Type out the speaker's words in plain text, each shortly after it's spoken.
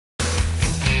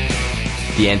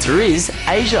The answer is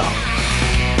Asia.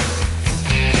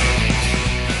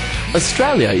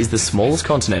 Australia is the smallest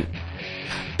continent.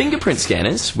 Fingerprint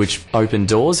scanners, which open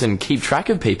doors and keep track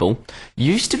of people,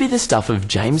 used to be the stuff of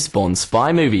James Bond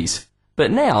spy movies,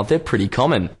 but now they're pretty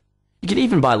common. You can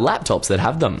even buy laptops that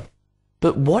have them.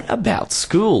 But what about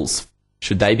schools?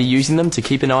 Should they be using them to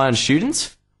keep an eye on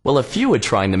students? Well, a few are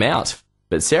trying them out,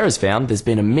 but Sarah's found there's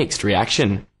been a mixed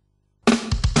reaction.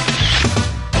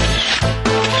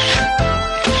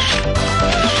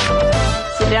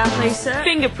 Sit down, please, sir.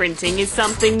 Fingerprinting is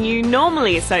something you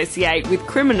normally associate with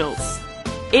criminals.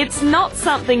 It's not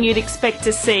something you'd expect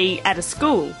to see at a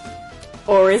school.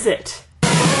 Or is it?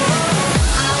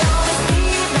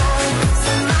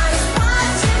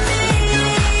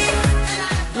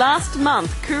 Last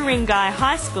month, Ku-ring-gai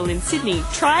High School in Sydney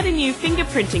tried a new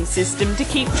fingerprinting system to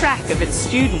keep track of its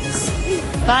students.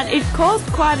 But it caused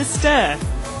quite a stir.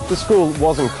 The school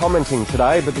wasn't commenting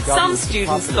today, but the government... Some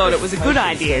students thought it was a good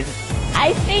idea.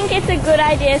 I think it's a good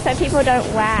idea so people don't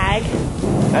wag.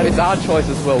 And it's our choice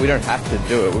as well. We don't have to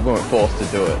do it. We weren't forced to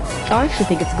do it. I actually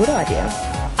think it's a good idea.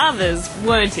 Others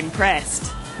weren't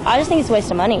impressed. I just think it's a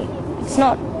waste of money. It's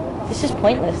just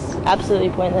pointless.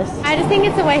 Absolutely pointless. I just think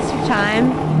it's a waste of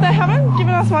time. They haven't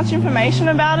given us much information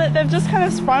about it. They've just kind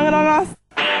of sprung it on us.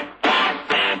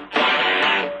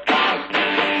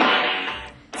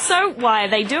 So why are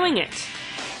they doing it?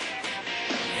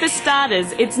 For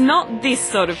starters, it's not this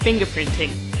sort of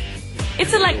fingerprinting.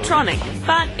 It's electronic,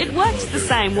 but it works the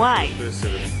same way.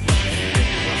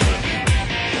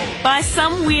 By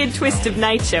some weird twist of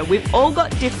nature, we've all got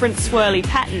different swirly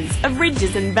patterns of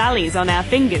ridges and valleys on our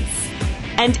fingers.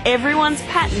 And everyone's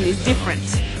pattern is different,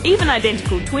 even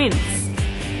identical twins.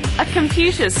 A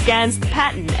computer scans the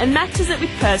pattern and matches it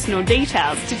with personal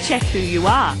details to check who you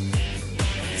are.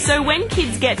 So when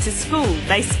kids get to school,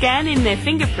 they scan in their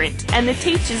fingerprint and the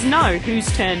teachers know who's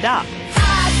turned up.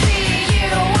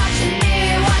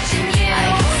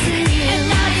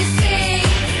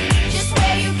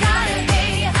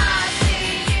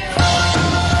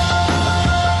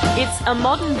 It's a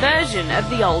modern version of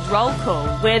the old roll call,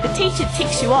 where the teacher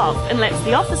ticks you off and lets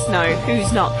the office know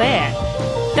who's not there.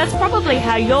 That's probably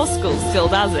how your school still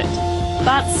does it.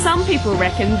 But some people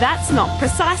reckon that's not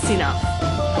precise enough.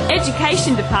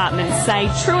 Education departments say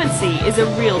truancy is a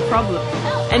real problem.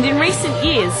 And in recent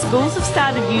years, schools have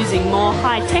started using more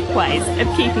high-tech ways of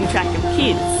keeping track of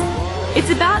kids. It's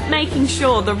about making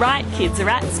sure the right kids are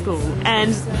at school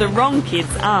and the wrong kids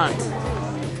aren't.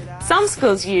 Some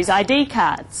schools use ID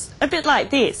cards, a bit like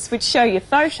this, which show your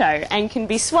photo and can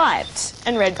be swiped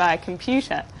and read by a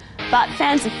computer. But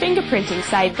fans of fingerprinting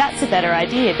say that's a better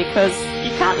idea because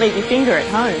you can't leave your finger at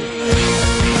home.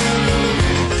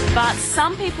 But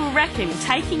some people reckon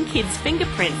taking kids'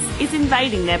 fingerprints is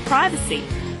invading their privacy,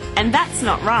 and that's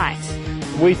not right.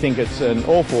 We think it's an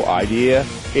awful idea.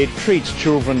 It treats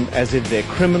children as if they're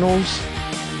criminals.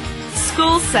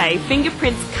 Schools say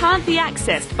fingerprints can't be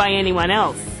accessed by anyone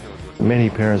else. Many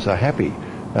parents are happy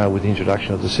with the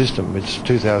introduction of the system. It's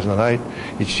 2008,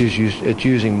 it's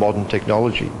using modern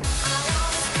technology.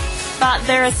 But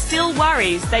there are still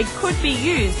worries they could be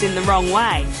used in the wrong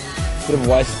way. Bit of a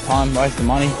waste of time, waste of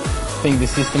money. I think the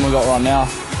system we've got right now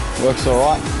works all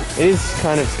right. It is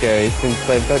kind of scary since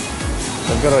they've got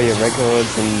all your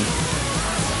records and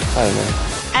I don't know.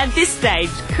 At this stage,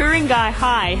 Ku-ring-gai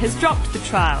High has dropped the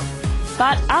trial,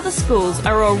 but other schools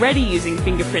are already using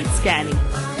fingerprint scanning.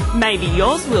 Maybe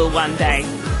yours will one day.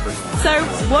 So,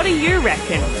 what do you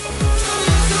reckon?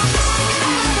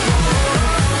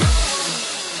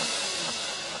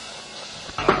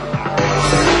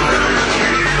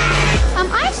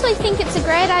 I actually think it's a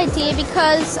great idea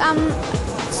because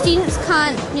students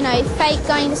can't, fake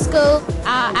going to school.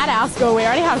 At our school, we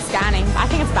already have scanning. I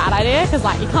think it's a bad idea because,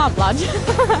 you can't bludge.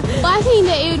 Well, I think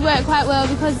that it would work quite well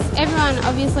because everyone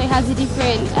obviously has a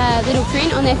different little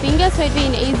print on their finger, so it'd be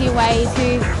an easier way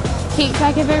to keep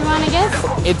track of everyone, I guess.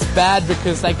 It's bad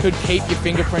because they could keep your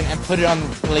fingerprint and put it on the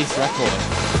police record.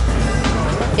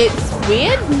 It's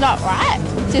weird, not right.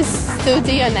 Just still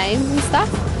do your name and stuff.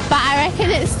 But I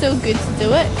reckon it's still good to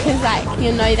do it because,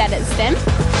 you know that it's them.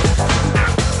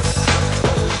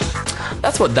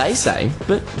 That's what they say,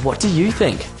 but what do you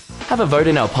think? Have a vote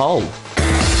in our poll.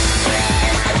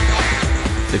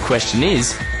 The question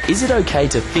is it okay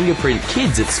to fingerprint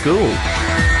kids at school?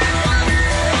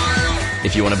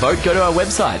 If you want to vote, go to our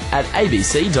website at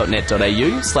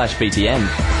abc.net.au/BTN.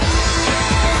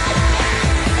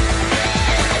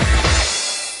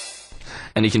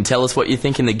 And you can tell us what you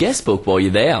think in the guest book while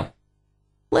you're there.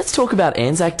 Let's talk about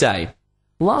Anzac Day.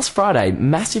 Last Friday,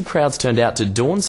 massive crowds turned out to Dawn